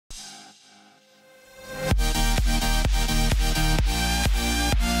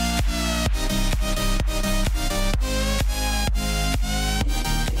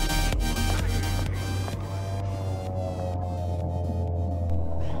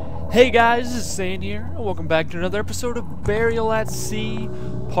Hey guys, this is Zane here, and welcome back to another episode of Burial at Sea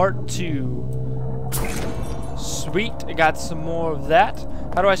Part 2. Sweet, I got some more of that.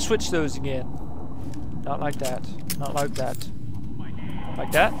 How do I switch those again? Not like that. Not like that.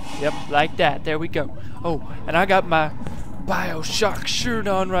 Like that? Yep, like that. There we go. Oh, and I got my Bioshock shirt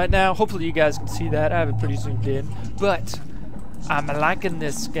on right now. Hopefully you guys can see that. I have it pretty zoomed in. But I'm liking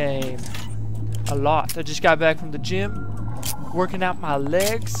this game a lot. I just got back from the gym, working out my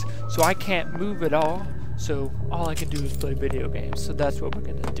legs, so I can't move at all. So all I can do is play video games. So that's what we're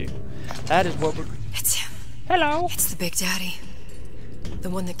gonna do. That is what we're. It's him. Hello. It's the Big Daddy. The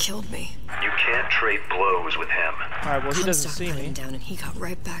one that killed me. You can't trade blows with him. Alright, well he doesn't see me. Down and he got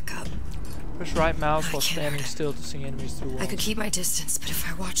right back up. Push right mouse while standing still to see enemies through walls. I could keep my distance, but if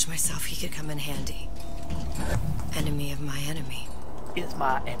I watched myself, he could come in handy. Enemy of my enemy. Is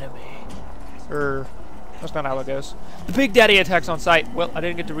my enemy. That's not how it goes. The Big Daddy attacks on sight. Well, I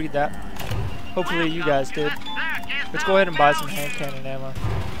didn't get to read that. Hopefully you guys did. Let's go ahead and buy some hand cannon ammo.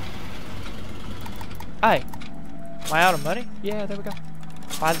 Hey, am I out of money? Yeah, there we go.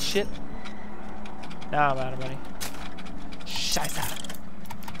 Buy the shit. Now I'm out of money. Scheiße.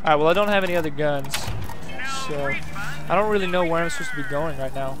 Alright, well I don't have any other guns. So, I don't really know where I'm supposed to be going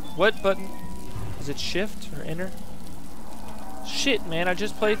right now. What button? Is it shift or enter? Shit, man, I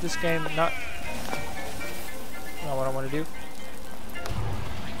just played this game, not what I want to do.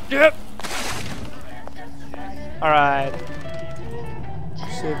 Yep. Alright.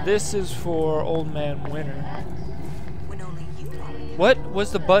 So this is for Old Man Winter. What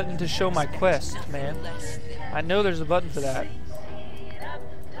was the button to show my quest, man? I know there's a button for that.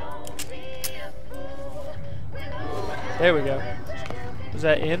 There we go. Was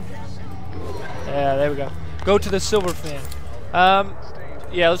that in? Yeah, there we go. Go to the Silverfin.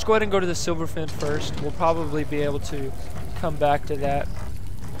 Yeah, let's go ahead and go to the Silverfin first. We'll probably be able to come back to that.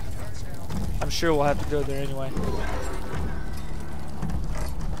 I'm sure we'll have to go there anyway.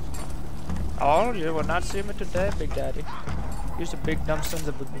 Oh, you will not see me today, Big Daddy. You're a big dumb sons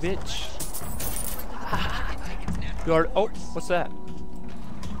of a bitch. Oh, what's that?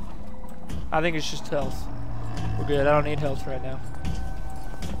 I think it's just health. We're good. I don't need health right now.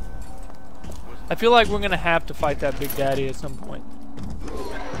 I feel like we're gonna have to fight that Big Daddy at some point.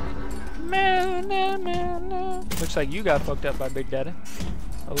 Looks like you got fucked up by Big Daddy.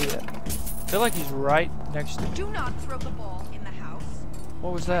 Oh yeah. I feel like he's right next to me. Do not throw the ball in the house.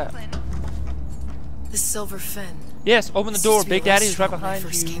 What was that? The Silverfin. Yes, open the door. Big Daddy is right behind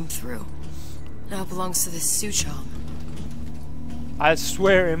first you. Came through. Now it belongs to this Suchong. I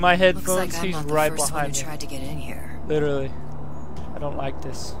swear, in my headphones, Looks like he's I'm not right the first behind one me. who tried to get in here. Literally. I don't like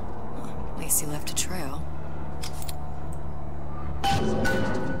this. Well, at least he left a trail.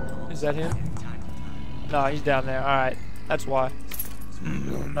 Is that him? No, he's down there. Alright. That's why.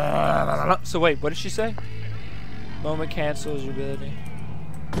 So wait, what did she say? Moment cancels your ability.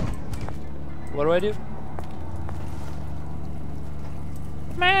 What do I do?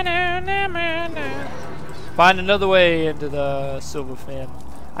 Find another way into the Silverfin.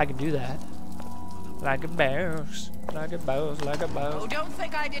 I can do that. Like a bounce. Like a bounce. Like a bounce. Oh, don't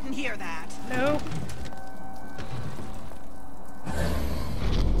think I didn't hear that. Nope.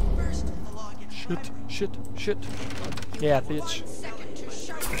 Shit. Yeah, bitch.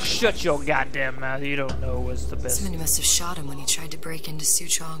 Shut your goddamn mouth. You don't know what's the best. Somebody must have shot him when he tried to break into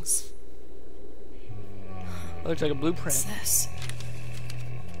Suchong's. Looks like a blueprint. What's this?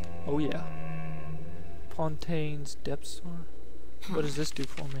 Oh yeah. Fontaine's depth store. What does this do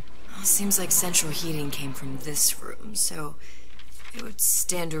for me? Well, seems like central heating came from this room, so it would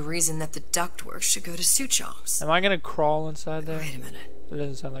stand to reason that the ductwork should go to Suchong's. Am I gonna crawl inside there? Wait a minute. That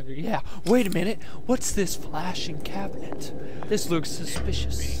doesn't sound like a... Yeah. Wait a minute. What's this flashing cabinet? This looks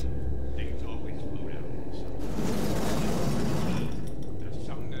suspicious.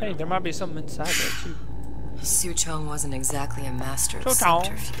 Hey, there might be something inside there too. Suchong wasn't exactly a master of Suchong.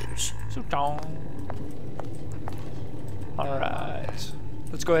 subterfuge. Alright.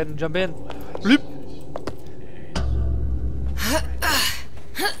 Let's go ahead and jump in. Bloop.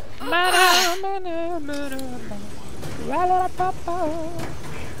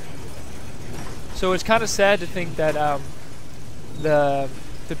 So it's kind of sad to think that the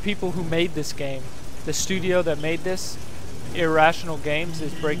people who made this game, the studio that made this, Irrational Games,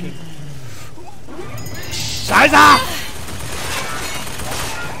 is breaking. Scheiße!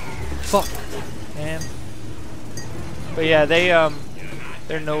 Fuck, man. But yeah,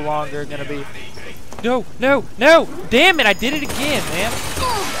 they're no longer gonna be. No! Damn it! I did it again, man.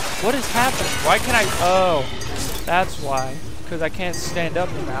 What is happening? Why can't I? Oh, that's why. Because I can't stand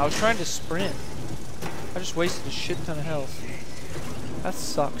up now. I was trying to sprint. I just wasted a shit ton of health. That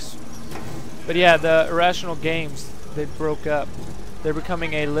sucks. But yeah, the Irrational Games, they broke up. They're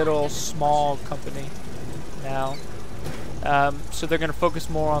becoming a little small company now. So they're going to focus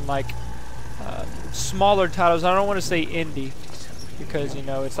more on like smaller titles. I don't want to say indie because, you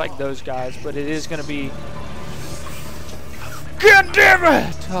know, it's like those guys, but it is going to be... God damn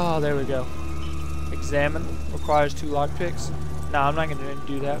it! Oh, there we go. Examine requires 2 lockpicks. No, I'm not going to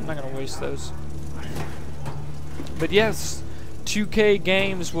do that. I'm not going to waste those. But yes, 2K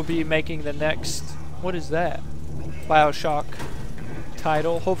Games will be making the next... What is that? Bioshock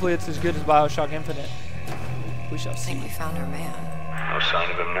title. Hopefully it's as good as Bioshock Infinite. We shall I see. think we found our man. No sign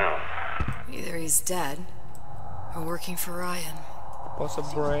of him now. Either he's dead or working for Ryan. What's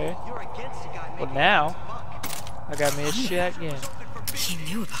up, Bray? Well, now I got me a shotgun. He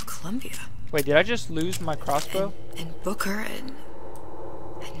knew about Columbia. Wait, did I just lose my crossbow? And Booker and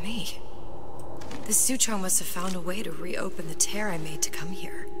me. The Sutro must have found a way to reopen the tear I made to come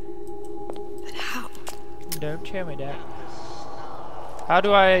here. But how? Don't tell me that. How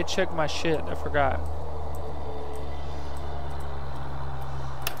do I check my shit? I forgot.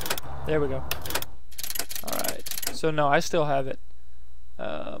 There we go. Alright. So no, I still have it.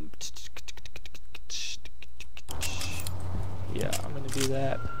 Yeah, I'm gonna do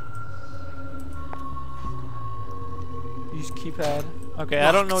that. Use keypad. Okay,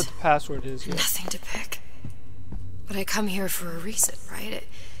 I don't know what the password is yet. Nothing to pick. But I come here for a reason, right?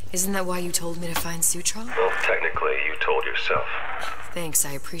 Isn't that why you told me to find Sutro? Well, technically, you told yourself. Thanks,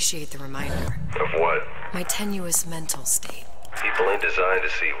 I appreciate the reminder. Of what? My tenuous mental state. People ain't designed to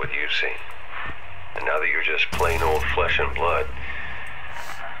see what you've seen. And now that you're just plain old flesh and blood,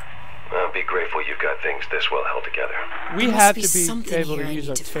 be grateful you've got things this well held together. We There have must to be something able here to I use need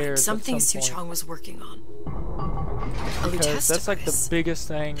our to find. tears Something at some Suchong point. was working on. A Because Lutest that's like the device. biggest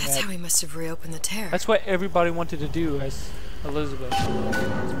thing. That's how he must have reopened the tear. That's what everybody wanted to do as Elizabeth,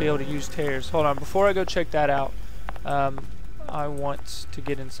 to be able to use tears. Hold on, before I go check that out, I want to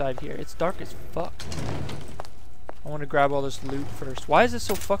get inside here. It's dark as fuck. I want to grab all this loot first. Why is it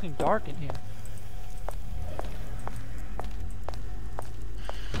so fucking dark in here?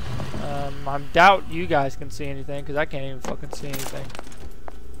 I doubt you guys can see anything, because I can't even fucking see anything.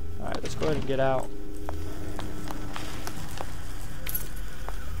 Alright, let's go ahead and get out.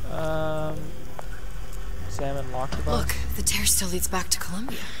 Examine lock device. Look, the tear still leads back to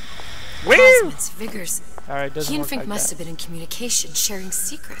Columbia. Woo! Plasmids, Vigors. Alright, doesn't He and work Fink like must that. have been in communication, sharing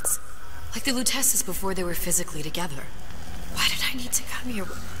secrets. Like the Lutesses before they were physically together. Why did I need to come here?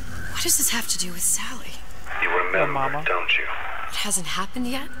 What does this have to do with Sally? You remember, Mama. don't you? It hasn't happened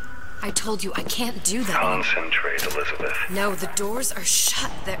yet? I told you I can't do that anymore. Concentrate, Elizabeth. No, the doors are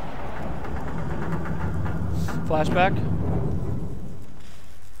shut. They're... Flashback.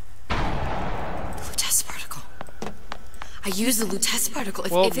 Lutece particle. I use the Lutece particle.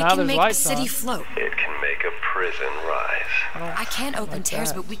 If, Well, if it now can there's make the lights city on. float. It can make a prison rise. I can't open like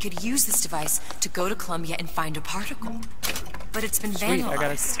tears, that. but we could use this device to go to Columbia and find a particle. But it's been Sweet, I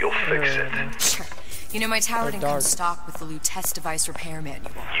gotta... vandalized. You'll fix it. Sure. You know, my tower didn't come dark. stock with the Lutece device repair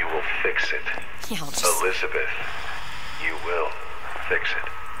manual. You will fix it. Yeah, I'll just... Elizabeth, you will fix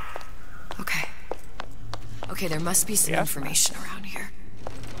it. Okay. Okay, there must be some Yeah. information around here.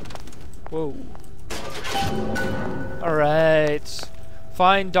 Whoa. Alright.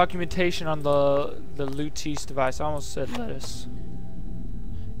 Find documentation on the Lutece device. I almost said lettuce.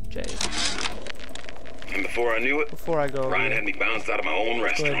 J. And before I knew it, Before I go over Ryan here, had me bounced out of my own go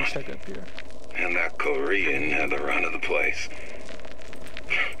ahead and restaurant. check up here. And that Korean had the run of the place.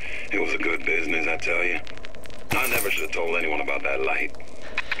 It was a good business, I tell you. I never should have told anyone about that light.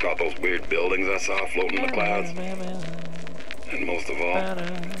 About those weird buildings I saw floating in the clouds. And most of all,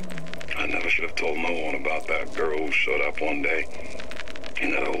 I never should have told no one about that girl who showed up one day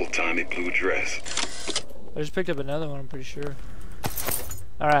in that old-timey blue dress. I just picked up another one, I'm pretty sure.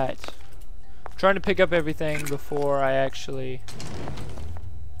 Alright. I'm trying to pick up everything before I actually...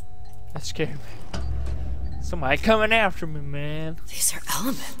 That scared me. Somebody coming after me, man. These are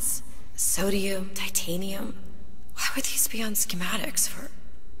elements. Sodium, titanium. Why would these be on schematics for...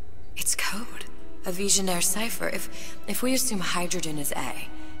 It's code. A Visionaire cipher. If we assume hydrogen is A,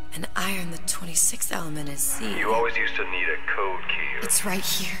 and iron, the 26th element, is C... You always used to need a code key. It's right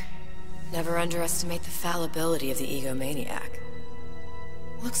here. Never underestimate the fallibility of the egomaniac.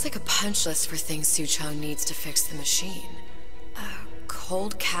 Looks like a punch list for things Suchong needs to fix the machine. A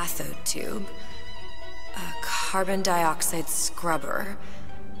cold cathode tube, a carbon dioxide scrubber,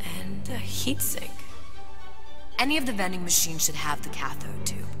 and a heatsink. Any of the vending machines should have the cathode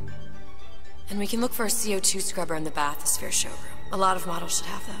tube. And we can look for a CO2 scrubber in the bathysphere showroom. A lot of models should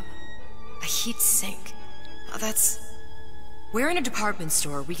have them. A heat sink. Oh, that's We're in a department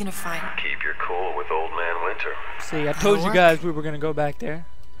store. We gonna find... Keep your cool with Old Man Winter. See, I told you guys we were gonna go back there.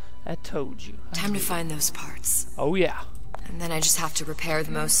 I told you. Time to find those parts. Oh yeah. And then I just have to repair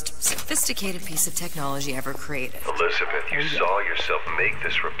the most sophisticated piece of technology ever created. Elizabeth, you saw yourself make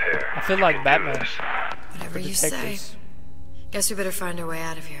this repair. I feel You like can do Batman. this. Whatever you say. Detectives. Guess we better find our way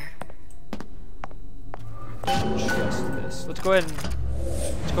out of here. Trust this. Let's go ahead and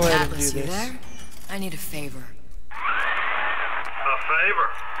do Atlas, you this. there? I need a favor. A favor?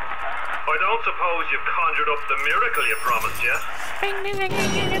 I don't suppose you've conjured up the miracle you promised yet? I'm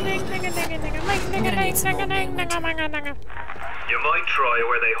gonna need some Old Man Winter. You might try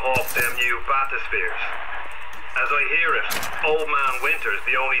where they hawk them new bathyspheres. As I hear it, Old Man Winter's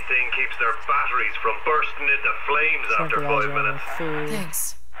the only thing keeps their batteries from bursting into flames after 5 minutes.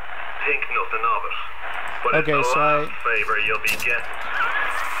 Thanks. Think nothing of it. But Okay, it's the so last favor you'll be getting.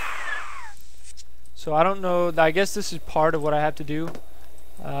 So I don't know. I guess this is part of what I have to do.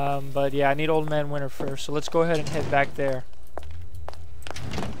 But yeah, I need Old Man Winter first. So let's go ahead and head back there.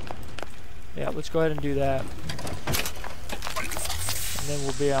 Yeah, let's go ahead and do that. And then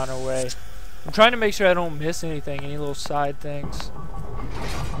we'll be on our way. I'm trying to make sure I don't miss anything, any little side things.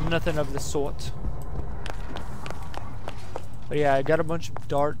 Nothing of the sort. But yeah, I got a bunch of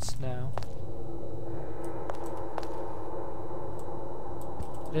darts now.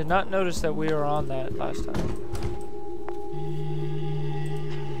 Did not notice that we were on that last time.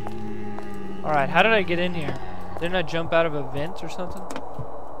 Alright, how did I get in here? Didn't I jump out of a vent or something?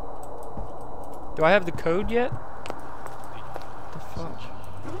 Do I have the code yet? What the fuck?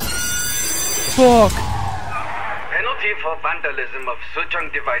 Fuck! Penalty for vandalism of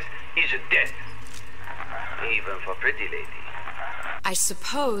Suchong device is death. Even for pretty lady. I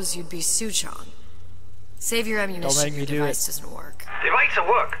suppose you'd be Suchong. Save your ammunition, make me your do device it. doesn't work. Device at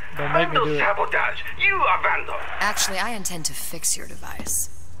work. Don't make me Vandal do it. sabotage. You are vandal. Actually, I intend to fix your device.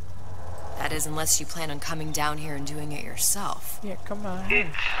 That is, unless you plan on coming down here and doing it yourself. Yeah, come on.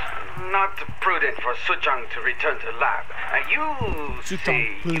 It's not prudent for Suchong to return to lab. You Suchong say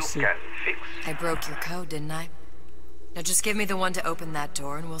you pussy. can fix. I broke your code, didn't I? Now just give me the one to open that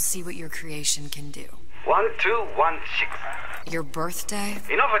door and we'll see what your creation can do. 1216. Your birthday?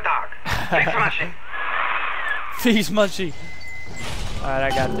 Enough of talk. Fix machine. Feast munchy.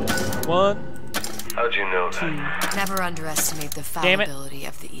 Alright, I got this. 1, How'd you know 2. that? Never underestimate the Damn it. fallibility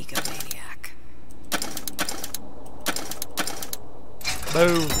of the egomaniac.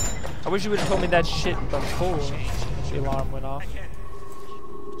 Boom. I wish you would have told me that shit before the alarm went off.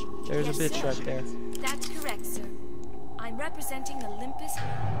 There's a bitch right there. That's correct, sir. I'm representing Olympus.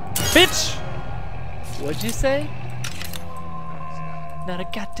 Bitch! What'd you say? Not a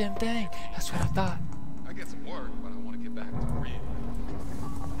goddamn thing. That's what I thought. I get some work, but I want to get back to reading.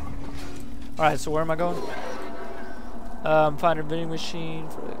 Alright, so where am I going? Find a vending machine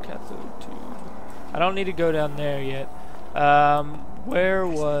for the cathode tube. I don't need to go down there yet. Where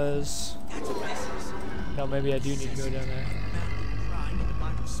was... No, maybe I do need to go down there.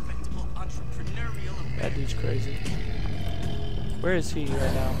 That dude's crazy. Where is he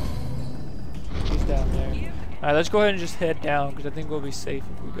right now? He's down there. Alright, let's go ahead and just head down, because I think we'll be safe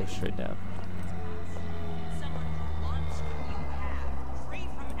if we go straight down.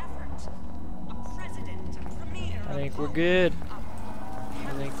 I think we're good.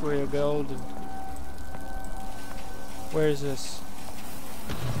 I think we're golden. Where is this?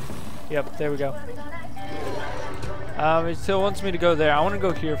 Yep, there we go. It still wants me to go there. I want to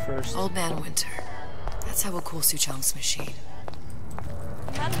go here first. Old Man Winter. That's how we'll cool Suchong's machine.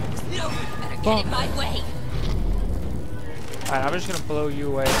 No, better get in my way. Alright, I'm just gonna blow you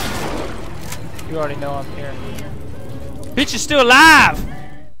away. You already know I'm here. Bitch is still alive!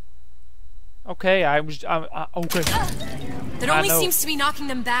 Okay, okay. That only seems to be knocking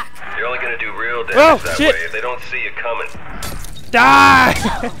them back. You're only gonna do real damage Oh, that shit. way if they don't see you coming. Die!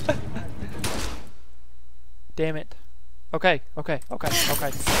 Damn it. Okay.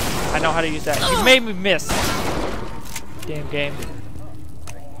 I know how to use that. You made me miss. Damn game.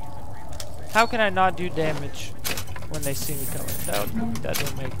 How can I not do damage when they see me coming? That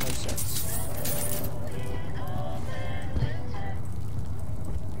don't make no sense.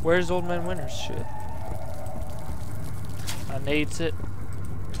 Where's Old Man Winter's shit? I needs it.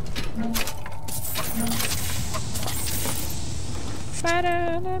 I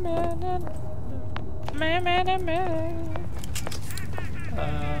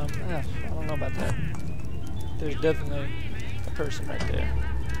don't know about that. There's definitely a person right there.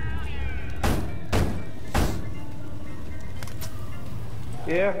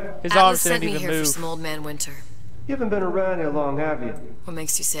 Yeah. His arms Atlas didn't sent me even here for move. some Old Man Winter. You haven't been around here long, have you? What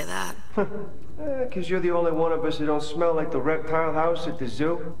makes you say that? 'Cause you're the only one of us who don't smell like the reptile house at the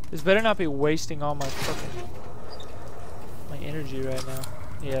zoo. This better not be wasting all my fucking my energy right now.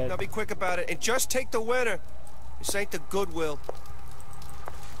 Yeah. Now be quick about it and just take the winner. This ain't the Goodwill.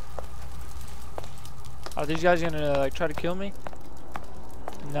 Are these guys gonna like try to kill me?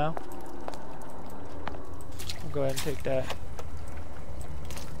 No. I'll go ahead and take that.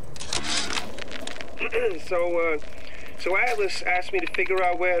 So Atlas asked me to figure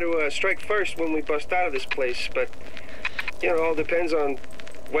out where to strike first when we bust out of this place, but, you know, it all depends on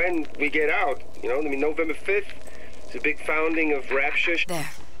when we get out. You know, I mean, November 5th is a big founding of Rapture.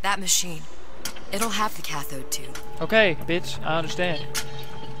 There, that machine. It'll have the cathode tube. Okay, bitch, I understand.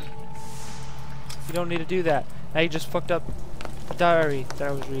 You don't need to do that. Now you just fucked up the diary that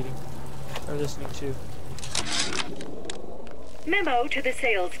I was reading or listening to. Memo to the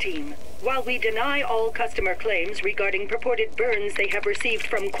sales team. While we deny all customer claims regarding purported burns they have received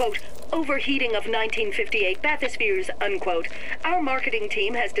from, quote, overheating of 1958 bathyspheres, unquote, our marketing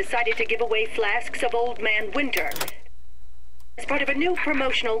team has decided to give away flasks of Old Man Winter as part of a new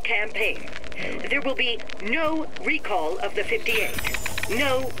promotional campaign. There will be no recall of the 58.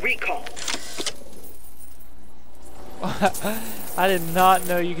 No recall. I did not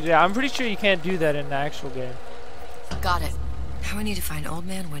know you could do that. I'm pretty sure you can't do that in the actual game. Got it. Now I need to find Old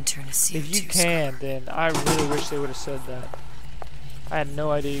Man Winter in a CO2 If you can, then I really wish they would have said that. I had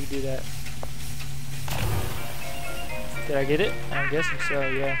no idea you could do that. Did I get it? I'm guessing so,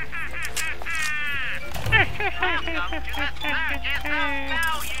 yeah. Let's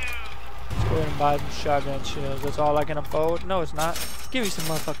go ahead and buy some shotgun shells. That's all I can afford? No, it's not. Give me some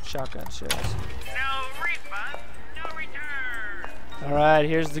motherfucking shotgun shells. Alright,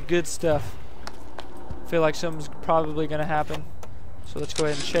 here's the good stuff. Feel like something's probably gonna happen. So let's go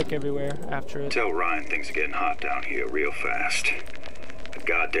ahead and check everywhere after it. Tell Ryan things are getting hot down here real fast. The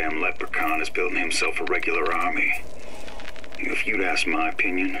goddamn leprechaun is building himself a regular army. If you'd asked my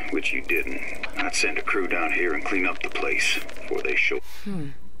opinion, which you didn't, I'd send a crew down here and clean up the place before they show.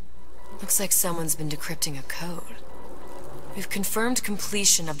 Looks like someone's been decrypting a code. We've confirmed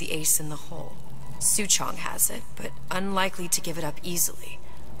completion of the ace in the hole. Suchong has it, but unlikely to give it up easily.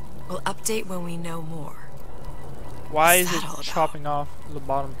 We'll update when we know more. Why is it chopping off the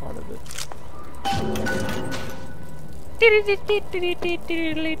bottom part of it?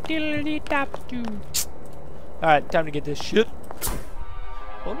 Alright, time to get this shit.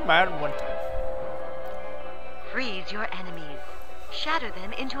 One man, one time. Freeze your enemies. Shatter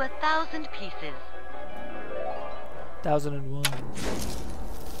them into 1,000 pieces. 1001.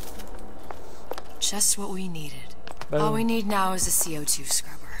 Just what we needed. Boom. All we need now is a CO2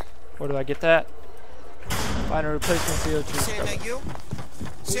 scrubber. Where do I get that? Find a replacement CO2 Sam, scrubber. that you?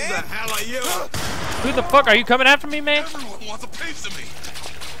 Who the hell are you? Who the fuck are you coming after me, man? Everyone wants a piece of me.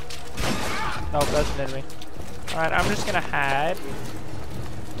 Nope, that's an enemy. Alright, I'm just gonna hide.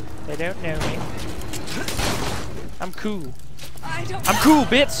 They don't know me. I'm cool. I'm cool,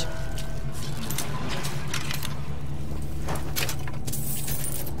 bitch!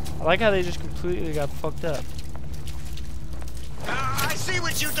 I like how they just completely got fucked up. I see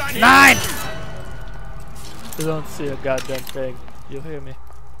what you done here. 9! You don't see a goddamn thing. You hear me?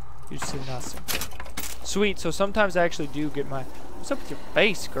 You see nothing. Sweet, so sometimes I actually do get my... What's up with your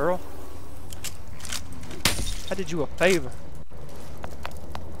face, girl? I did you a favor.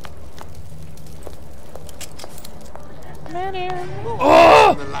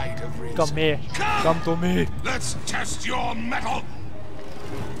 Oh! Come here. Come to me. Let's test your metal.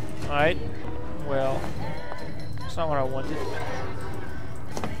 Alright. Well, that's not what I wanted.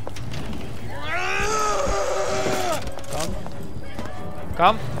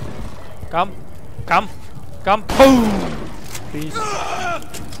 Come. Come. Come. Come. Boom! Please.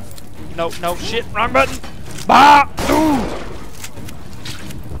 No, no, shit. Wrong button. Bah! Ooh!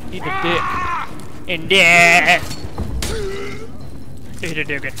 Eat the dick. And die. Eat a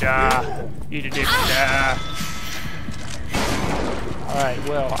dick and die. Eat a dick and die. Alright,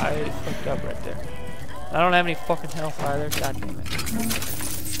 well, I fucked up right there. I don't have any fucking health either. God damn it.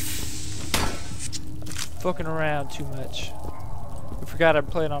 I'm fucking around too much. I forgot I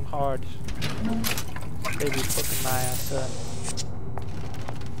played on hard. Baby fucking my ass up.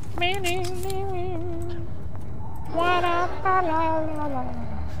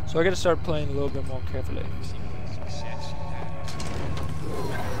 So I gotta start playing a little bit more carefully.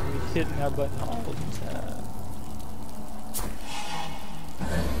 Hitting that button all the time.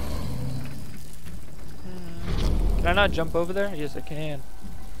 Can I not jump over there? Yes, I can.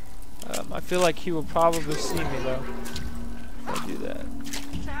 I feel like he will probably see me though if I do that.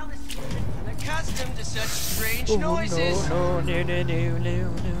 accustomed to such strange Oh, noises. no.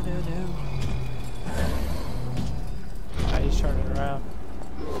 Ah, he's turning around.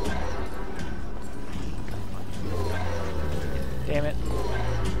 Damn it.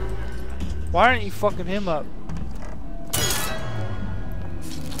 Why aren't you fucking him up?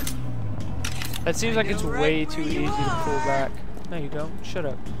 That seems like it's way too easy to pull back. No, you don't. Shut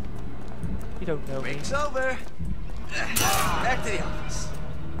up. You don't know me. Break's over. Back to the office.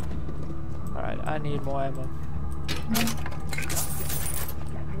 Alright, I need more ammo.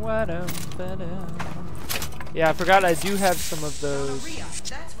 Yeah, I forgot I do have some of those.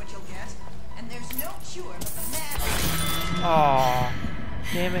 That's what you'll get. And there's no cure but the man. Aww.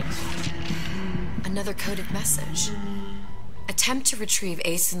 Damn it. Another coded message. Attempt to retrieve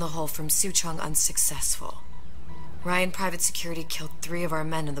Ace in the Hole from Suchong unsuccessful. Ryan Private Security killed 3 of our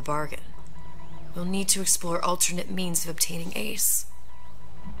men in the bargain. We'll need to explore alternate means of obtaining Ace.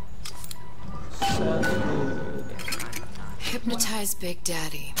 Hypnotize Big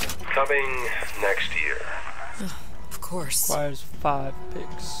Daddy. Coming next year. Of course. Requires 5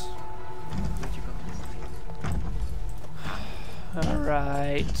 picks.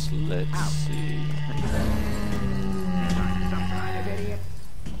 Alright, let's see.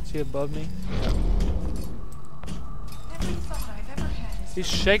 Is he above me? He's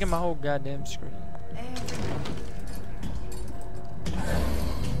shaking my whole goddamn screen.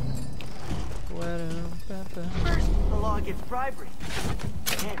 First, the law against bribery.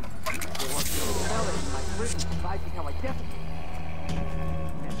 Then, they want to sell it in my prison, advising how I defecate.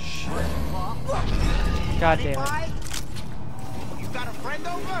 God damn it. You got a friend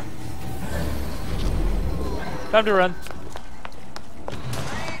over? Time to run.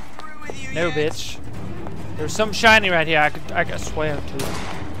 No, bitch. There's something shiny right here. I could swear to.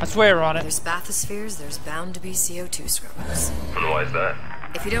 I swear on it. There's bathyspheres, there's bound to be CO2 scrubbers. And why is that?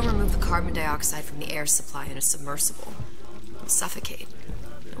 If you don't remove the carbon dioxide from the air supply in a submersible, you'll suffocate.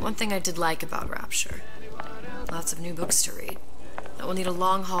 And one thing I did like about Rapture, lots of new books to read. But we'll need a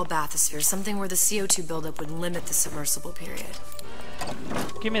long-haul bathysphere, something where the CO2 buildup would limit the submersible period.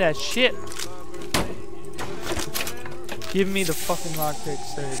 Give me that shit. Give me the fucking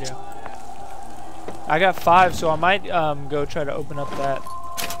lockpicks. There you go. I got 5, so I might go try to open up that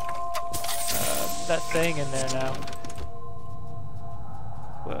that thing in there now.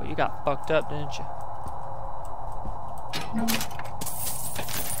 Well, you got fucked up, didn't you?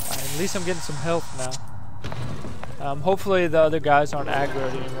 Alright, at least I'm getting some health now. Hopefully the other guys aren't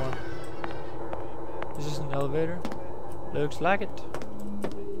aggroed anymore. Is this an elevator? Looks like it.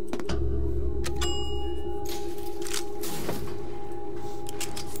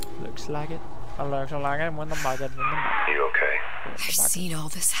 Looks like it. Looks like it when the bucket in the bucket. You okay? I've seen all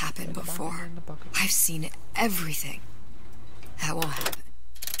this happen before. I've seen everything. That won't happen.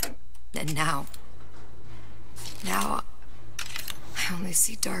 And now I only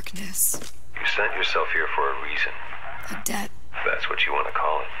see darkness. You sent yourself here for a reason. A debt. If that's what you want to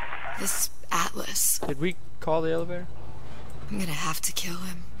call it. This Atlas. Did we call the elevator? I'm gonna have to kill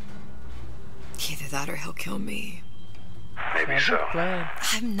him. Either that or he'll kill me. Maybe so.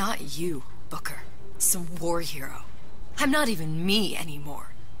 I'm not you, Booker. Some war hero. I'm not even me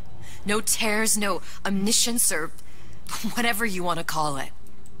anymore. No tears, no omniscience, or whatever you want to call it.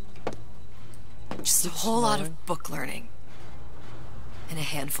 Just a whole lot of book learning. And a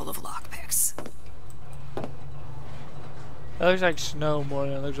handful of lockpicks. That looks like snow more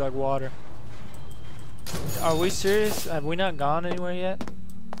than it looks like water. Are we serious? Have we not gone anywhere yet?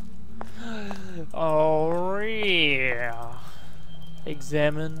 Oh yeah.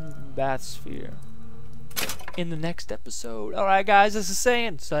 Examine bathysphere in the next episode. Alright guys, this is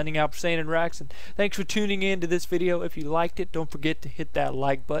Saiyan, signing out for Saiyan and Rax, and thanks for tuning in to this video. If you liked it, don't forget to hit that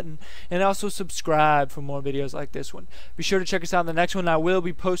like button and also subscribe for more videos like this one. Be sure to check us out in the next one. I will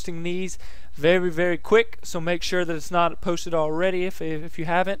be posting these very quick, so make sure that it's not posted already if you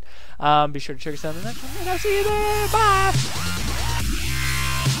haven't. Be sure to check us out in the next one, and I'll see you there. Bye!